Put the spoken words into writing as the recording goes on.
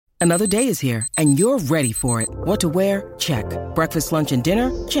Another day is here, and you're ready for it. What to wear? Check. Breakfast, lunch, and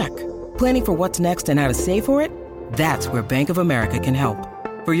dinner? Check. Planning for what's next and how to save for it? That's where Bank of America can help.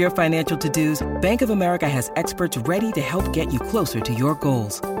 For your financial to-dos, Bank of America has experts ready to help get you closer to your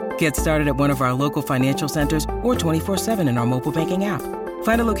goals. Get started at one of our local financial centers or 24/7 in our mobile banking app.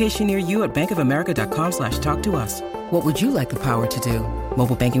 Find a location near you at bankofamerica.com/talktous. What would you like the power to do?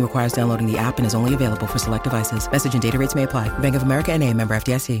 Mobile banking requires downloading the app and is only available for select devices. Message and data rates may apply. Bank of America N.A., member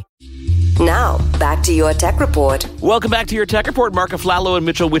FDIC. Now, back to your Tech Report. Welcome back to your Tech Report. Mark Aflalo and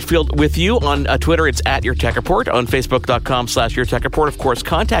Mitchell Whitfield with you. On Twitter, it's at Your Tech Report. On Facebook.com/Your Tech Report. Of course,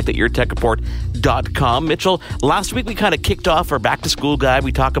 contact at YourTechReport.com. Mitchell, last week we kind of kicked off our back to school guide.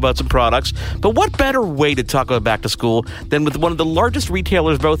 We talked about some products. But what better way to talk about back to school than with one of the largest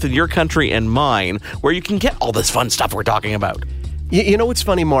retailers both in your country and mine, where you can get all this fun stuff we're talking about? You know what's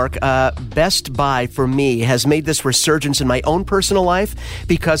funny, Mark? Best Buy, for me, has made this resurgence in my own personal life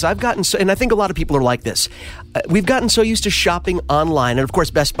because I've gotten so, and I think a lot of people are like this, we've gotten so used to shopping online. And, of course,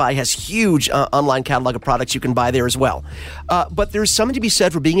 Best Buy has huge online catalog of products you can buy there as well. But there's something to be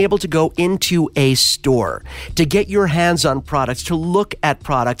said for being able to go into a store, to get your hands on products, to look at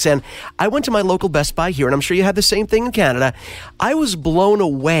products. And I went to my local Best Buy here, and I'm sure you had the same thing in Canada. I was blown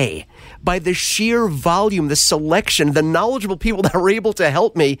away by the sheer volume, the selection, the knowledgeable people that were able to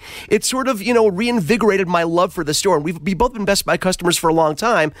help me. It sort of, reinvigorated my love for the store. And we've both been Best Buy customers for a long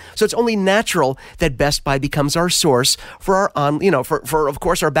time, so it's only natural that Best Buy becomes our source for our for of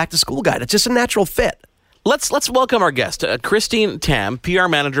course our back to school guide. It's just a natural fit. Let's welcome our guest, Christine Tam, PR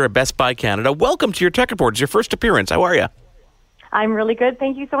manager at Best Buy Canada. Welcome to your Tech Report. It's your first appearance. How are you? I'm really good.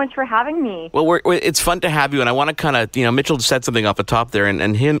 Thank you so much for having me. Well, it's fun to have you, and I want to kind of, Mitchell said something off the top there,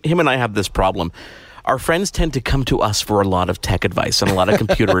 and him and I have this problem. Our friends tend to come to us for a lot of tech advice and a lot of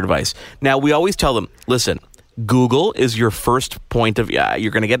computer advice. Now, we always tell them, listen, Google is your first point of,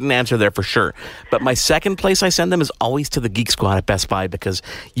 you're going to get an answer there for sure. But my second place I send them is always to the Geek Squad at Best Buy, because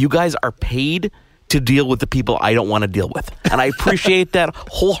you guys are paid to deal with the people I don't want to deal with. And I appreciate that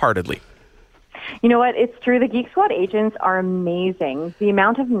wholeheartedly. You know what? It's true. The Geek Squad agents are amazing. The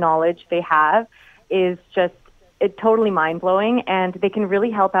amount of knowledge they have is just totally mind-blowing, and they can really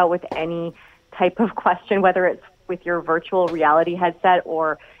help out with any type of question, whether it's with your virtual reality headset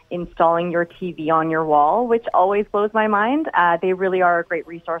or installing your TV on your wall, which always blows my mind. They really are a great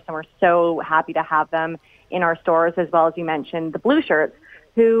resource, and we're so happy to have them in our stores, as well as you mentioned, the Blue Shirts,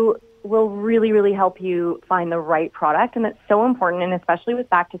 who will really, really help you find the right product. And that's so important, and especially with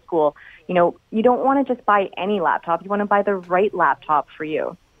back to school. You don't want to just buy any laptop. You want to buy the right laptop for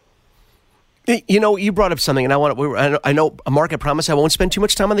you. You brought up something, and I know, Mark, I promise I won't spend too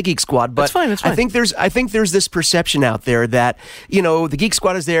much time on the Geek Squad, but that's fine. I think there's this perception out there that, the Geek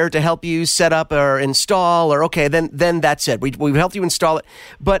Squad is there to help you set up or install, or okay, then that's it. We've helped you install it,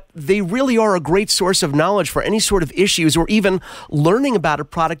 but they really are a great source of knowledge for any sort of issues or even learning about a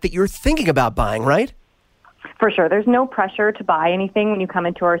product that you're thinking about buying, right? For sure. There's no pressure to buy anything when you come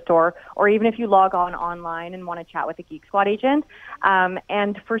into our store, or even if you log on online and want to chat with a Geek Squad agent.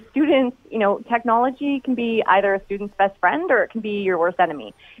 And for students, technology can be either a student's best friend or it can be your worst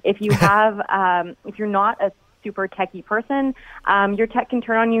enemy. If you have, if you're not a super techie person, your tech can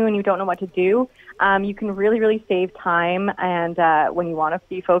turn on you and you don't know what to do. You can really, really save time, and when you want to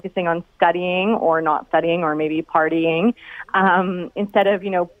be focusing on studying or not studying or maybe partying, instead of,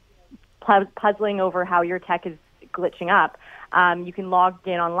 puzzling over how your tech is glitching up, you can log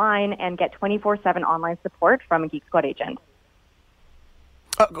in online and get 24/7 online support from a Geek Squad agent.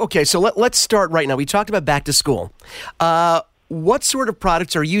 Okay, so let's start right now. We talked about back to school. What sort of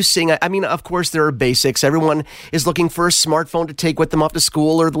products are you seeing? I mean, of course, there are basics. Everyone is looking for a smartphone to take with them off to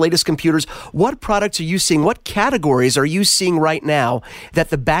school or the latest computers. What products are you seeing? What categories are you seeing right now that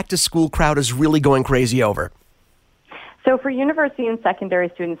the back to school crowd is really going crazy over? So for university and secondary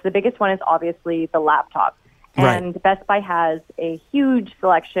students, the biggest one is obviously the laptop. And right. Best Buy has a huge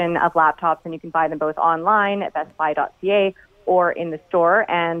selection of laptops, and you can buy them both online at bestbuy.ca or in the store.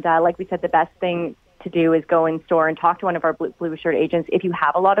 And like we said, the best thing to do is go in store and talk to one of our Blue Shirt agents if you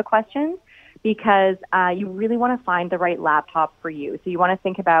have a lot of questions, because you really want to find the right laptop for you. So you want to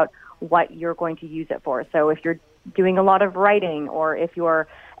think about what you're going to use it for. So if you're doing a lot of writing, or if you're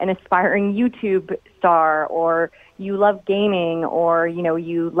an aspiring YouTube star, or you love gaming, or,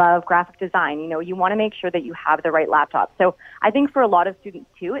 you love graphic design, you want to make sure that you have the right laptop. So I think for a lot of students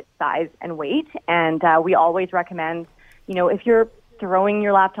too, it's size and weight. And we always recommend, if you're throwing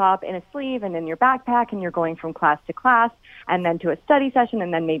your laptop in a sleeve and in your backpack and you're going from class to class and then to a study session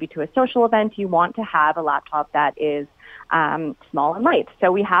and then maybe to a social event, you want to have a laptop that is small and light.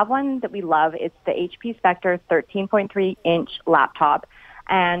 So we have one that we love. It's the HP Spectre 13.3-inch laptop.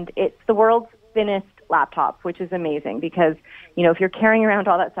 And it's the world's thinnest laptop, which is amazing because, you know, if you're carrying around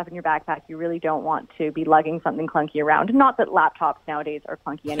all that stuff in your backpack, you really don't want to be lugging something clunky around. Not that laptops nowadays are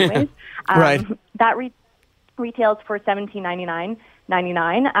clunky anyways. Right. That retails for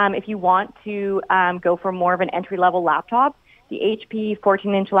 $1799.99. If you want to go for more of an entry-level laptop, the HP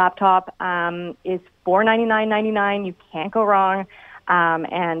 14-inch laptop is $499.99. You can't go wrong.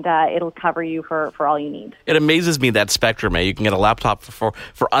 And it'll cover you for all you need. It amazes me that spectrum. You can get a laptop for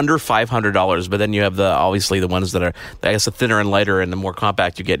under $500, but then you have obviously the ones that are, I guess, the thinner and lighter, and the more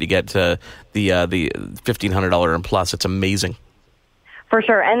compact you get to the $1,500 and plus. It's amazing. For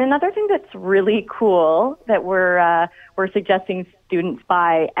sure. And another thing that's really cool that we're suggesting students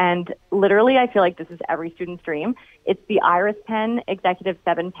buy, and literally I feel like this is every student's dream, it's the Iris Pen Executive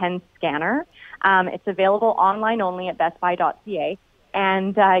 7 Pen Scanner. It's available online only at bestbuy.ca.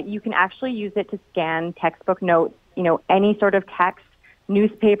 And you can actually use it to scan textbook notes, you know, any sort of text,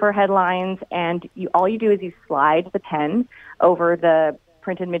 newspaper headlines, and all you do is you slide the pen over the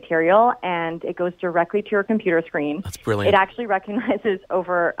printed material, and it goes directly to your computer screen. That's brilliant. It actually recognizes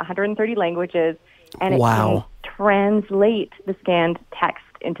over 130 languages, and it Wow. can translate the scanned text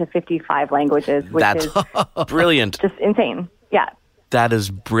into 55 languages, which That's is brilliant. just insane. Yeah. That is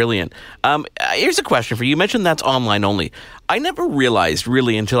brilliant. Here's a question for you. You mentioned that's online only. I never realized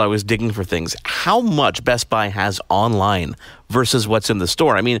really until I was digging for things how much Best Buy has online versus what's in the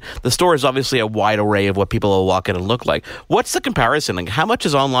store. I mean, the store is obviously a wide array of what people will walk in and look like. What's the comparison? Like, how much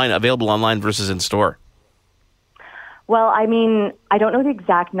is available online versus in store? Well, I mean, I don't know the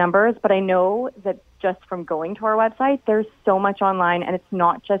exact numbers, but I know that just from going to our website, there's so much online, and it's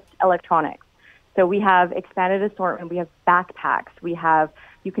not just electronics. So we have expanded assortment. We have backpacks.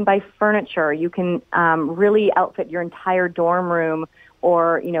 You can buy furniture. You can really outfit your entire dorm room,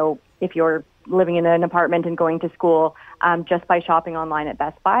 or, you know, if you're living in an apartment and going to school, just by shopping online at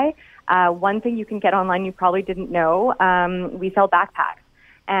Best Buy. One thing you can get online you probably didn't know, we sell backpacks.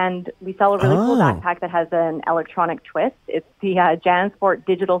 And we sell a really cool backpack that has an electronic twist. It's the JanSport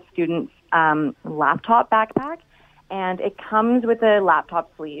Digital Students laptop backpack. And it comes with a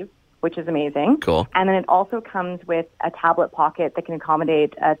laptop sleeve, which is amazing. Cool. And then it also comes with a tablet pocket that can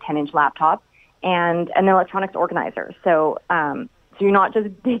accommodate a 10-inch laptop and an electronics organizer. So you're not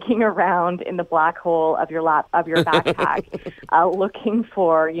just digging around in the black hole of your backpack looking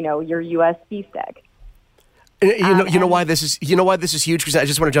for, you know, your USB stick. You know why this is huge, because I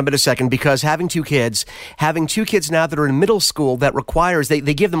just want to jump in a second, because having two kids now that are in middle school, that requires they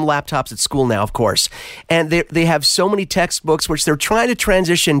give them laptops at school now, of course, and they have so many textbooks which they're trying to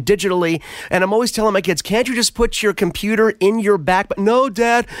transition digitally, and I'm always telling my kids, can't you just put your computer in your backpack? No,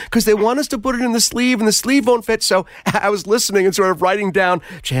 Dad, because they want us to put it in the sleeve, and the sleeve won't fit. So I was listening and sort of writing down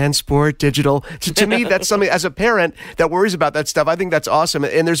JanSport Digital. To me, that's something, as a parent that worries about that stuff, I think that's awesome.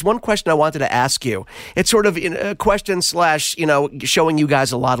 And there's one question I wanted to ask you. It's sort of a question / showing you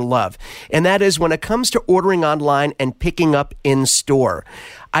guys a lot of love. And that is, when it comes to ordering online and picking up in store,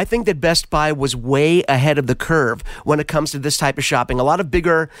 I think that Best Buy was way ahead of the curve when it comes to this type of shopping. A lot of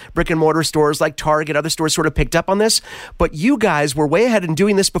bigger brick and mortar stores like Target, other stores sort of picked up on this, but you guys were way ahead in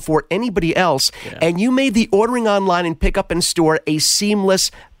doing this before anybody else. Yeah. And you made the ordering online and pick up in store a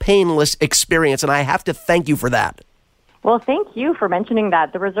seamless, painless experience. And I have to thank you for that. Well, thank you for mentioning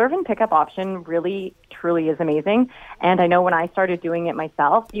that. The reserve and pickup option really, truly is amazing. And I know when I started doing it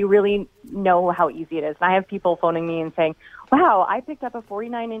myself, you really know how easy it is. And I have people phoning me and saying, wow, I picked up a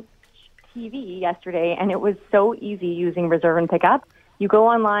 49-inch TV yesterday, and it was so easy using reserve and pickup. You go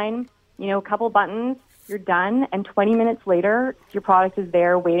online, you know, a couple buttons, you're done, and 20 minutes later, your product is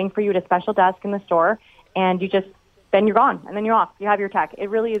there waiting for you at a special desk in the store, and then you're gone, and then you're off. You have your tech. It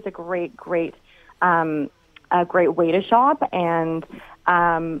really is a great way to shop. And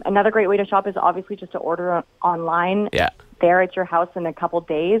another great way to shop is obviously just to order online there at your house in a couple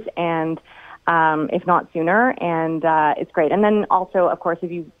days, and if not sooner, and it's great. And then also, of course,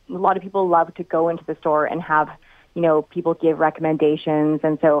 a lot of people love to go into the store and have, you know, people give recommendations,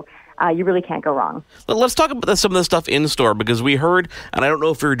 and so you really can't go wrong. Let's talk about some of the stuff in store, because we heard, and I don't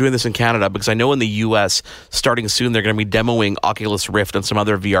know if we were doing this in Canada, because I know in the U.S. starting soon they're going to be demoing Oculus Rift and some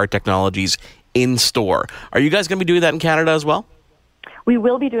other VR technologies in store. Are you guys going to be doing that in Canada as well? We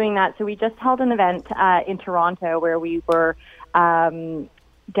will be doing that. So we just held an event in Toronto where we were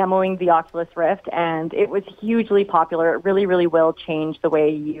demoing the Oculus Rift, and it was hugely popular. It really, really will change the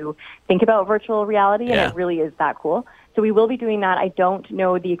way you think about virtual reality, and it really is that cool. So we will be doing that. I don't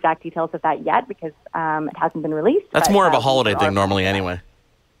know the exact details of that yet because it hasn't been released. That's more of a holiday thing normally anyway.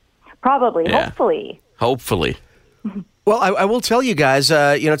 Probably. Yeah. Hopefully. Well, I will tell you guys,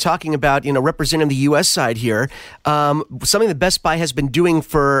 talking about, representing the U.S. side here, something that Best Buy has been doing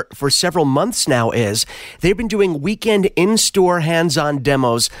for several months now is they've been doing weekend in-store hands-on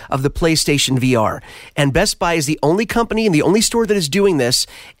demos of the PlayStation VR. And Best Buy is the only company and the only store that is doing this.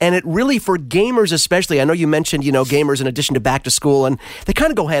 And it really, for gamers especially, I know you mentioned, gamers in addition to back to school, and they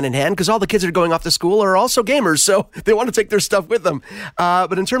kind of go hand in hand because all the kids that are going off to school are also gamers, so they want to take their stuff with them.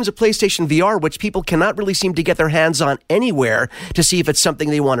 But in terms of PlayStation VR, which people cannot really seem to get their hands on anywhere to see if it's something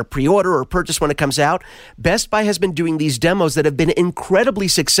they want to pre-order or purchase when it comes out, Best Buy has been doing these demos that have been incredibly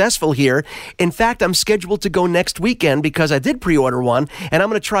successful here. In fact, I'm scheduled to go next weekend because I did pre-order one, and I'm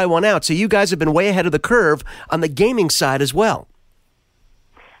going to try one out. So you guys have been way ahead of the curve on the gaming side as well.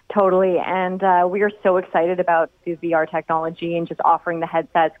 Totally, and we are so excited about the VR technology and just offering the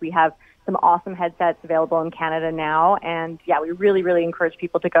headsets. We have some awesome headsets available in Canada now, and we really, really encourage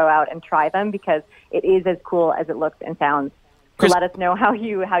people to go out and try them because it is as cool as it looks and sounds. So let us know how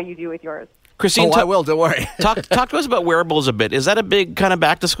you do with yours. Christine, I will. Don't worry. talk to us about wearables a bit. Is that a big kind of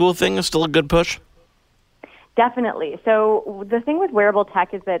back-to-school thing? Still a good push? Definitely. So the thing with wearable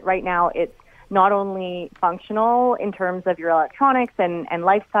tech is that right now it's not only functional in terms of your electronics and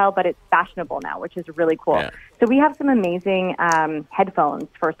lifestyle, but it's fashionable now, which is really cool. Yeah. So we have some amazing headphones,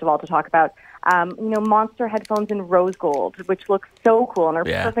 first of all, to talk about. Monster headphones in rose gold, which look so cool and are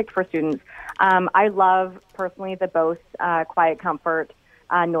perfect for students. I love, personally, the Bose Quiet Comfort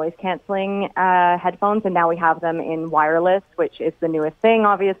noise canceling headphones, and now we have them in wireless, which is the newest thing,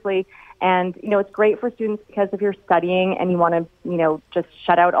 obviously. And, it's great for students because if you're studying and you want to, just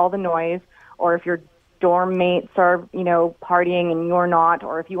shut out all the noise, or if your dorm mates are, partying and you're not,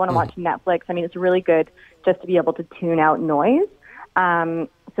 or if you want to watch Netflix, it's really good just to be able to tune out noise.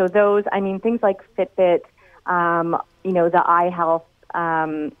 So those, things like Fitbit, the eye health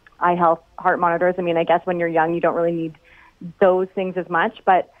heart monitors. I guess when you're young, you don't really need those things as much,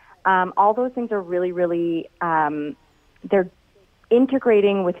 but all those things are really, really, they're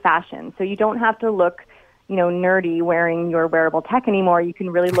integrating with fashion. So you don't have to look, nerdy wearing your wearable tech anymore. You can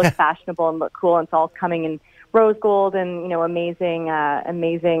really look fashionable and look cool. And it's all coming in rose gold and,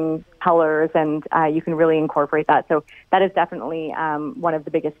 amazing colors. And you can really incorporate that. So that is definitely one of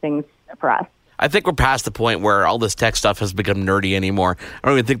the biggest things for us. I think we're past the point where all this tech stuff has become nerdy anymore. I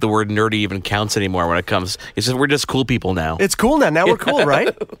don't even think the word nerdy even counts anymore when it comes. It's just, we're just cool people now. It's cool now. Now we're cool,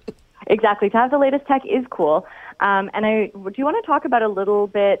 right? Exactly. To have the latest tech is cool. And I do want to talk about a little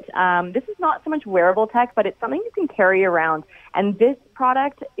bit, this is not so much wearable tech, but it's something you can carry around. And this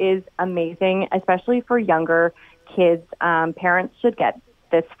product is amazing, especially for younger kids. Parents should get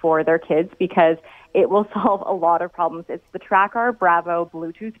this for their kids because it will solve a lot of problems. It's the Tracker Bravo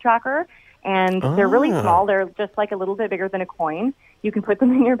Bluetooth tracker, and they're really small. They're just like a little bit bigger than a coin. You can put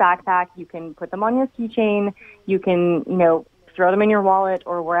them in your backpack. You can put them on your keychain. You can, throw them in your wallet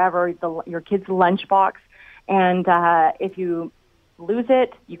or wherever, your kid's lunchbox. And if you lose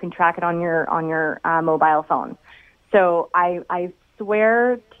it, you can track it on your mobile phone. So I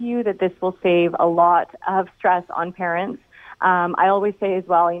swear to you that this will save a lot of stress on parents. I always say as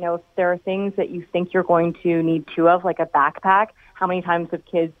well, if there are things that you think you're going to need two of, like a backpack, how many times have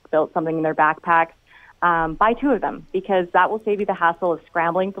kids built something in their backpacks? Buy two of them because that will save you the hassle of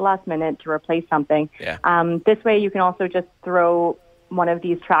scrambling at the last minute to replace something. Yeah. This way you can also just throw one of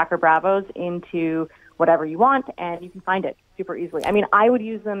these Tracker Bravos into whatever you want, and you can find it super easily. I would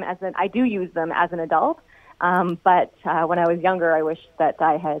use them I do use them as an adult, but when I was younger, I wish that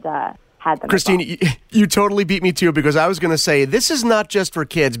I had them. Christine, you totally beat me too, because I was going to say, this is not just for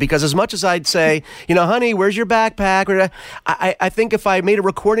kids, because as much as I'd say, honey, where's your backpack? Or, I think if I made a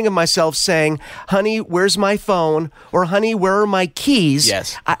recording of myself saying, honey, where's my phone? Or honey, where are my keys?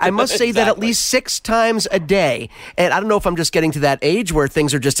 Yes. I must say that at least 6 times a day. And I don't know if I'm just getting to that age where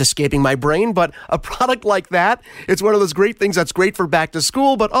things are just escaping my brain, but a product like that, it's one of those great things that's great for back to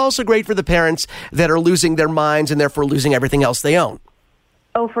school, but also great for the parents that are losing their minds and therefore losing everything else they own.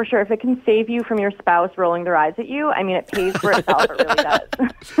 Oh, for sure. If it can save you from your spouse rolling their eyes at you, it pays for itself. It really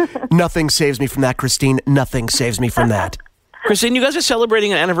does. Nothing saves me from that, Christine. Nothing saves me from that. Christine, you guys are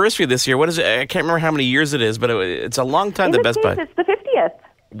celebrating an anniversary this year. What is it? I can't remember how many years it is, but it's a long time at Best Buy. It's the 50th.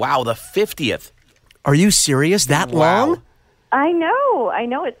 Wow, the 50th. Are you serious? That long? I know.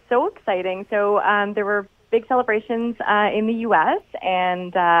 It's so exciting. So there were big celebrations in the U.S.,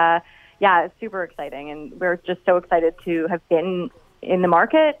 and it's super exciting. And we're just so excited to have been in the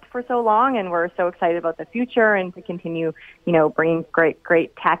market for so long, and we're so excited about the future and to continue, bringing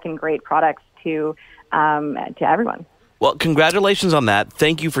great tech and great products to everyone. Well, congratulations on that.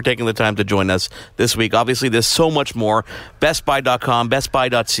 Thank you for taking the time to join us this week. Obviously, there's so much more. BestBuy.com,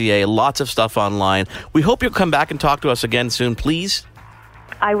 BestBuy.ca, lots of stuff online. We hope you'll come back and talk to us again soon, please.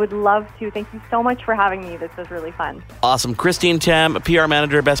 I would love to. Thank you so much for having me. This was really fun. Awesome. Christine Tam, PR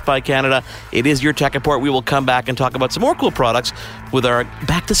Manager at Best Buy Canada. It is your Tech Report. We will come back and talk about some more cool products with our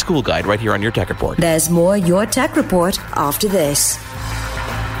Back to School guide right here on your Tech Report. There's more Your Tech Report after this.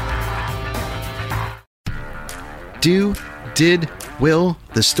 Will,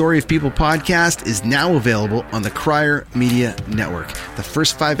 the Story of People podcast is now available on the Crier Media Network. The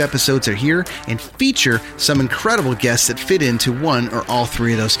first 5 episodes are here and feature some incredible guests that fit into one or all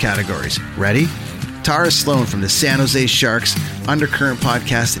 3 of those categories. Ready? Tara Sloan from the San Jose Sharks Undercurrent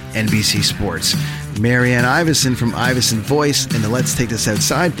podcast at NBC Sports. Marianne Iveson from Iveson Voice and the Let's Take This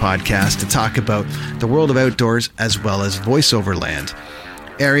Outside podcast to talk about the world of outdoors as well as voiceover land.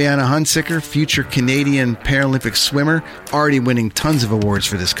 Ariana Hunsicker, future Canadian Paralympic swimmer, already winning tons of awards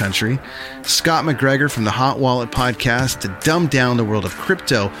for this country. Scott McGregor from the Hot Wallet podcast to dumb down the world of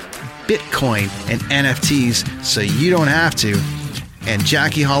crypto, Bitcoin, and NFTs so you don't have to. And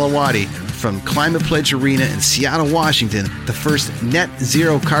Jackie Holowati from Climate Pledge Arena in Seattle, Washington, the first net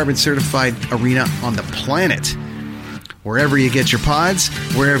zero carbon certified arena on the planet. Wherever you get your pods,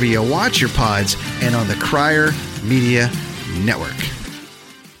 wherever you watch your pods, and on the Crier Media Network.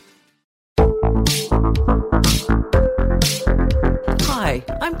 Hi,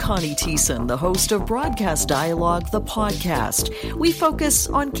 I'm Connie Thiessen, the host of Broadcast Dialogue, the podcast. We focus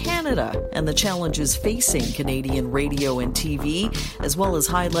on Canada and the challenges facing Canadian radio and TV, as well as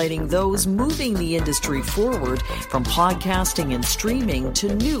highlighting those moving the industry forward from podcasting and streaming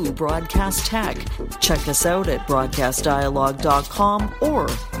to new broadcast tech. Check us out at broadcastdialogue.com or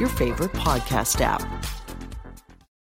your favorite podcast app.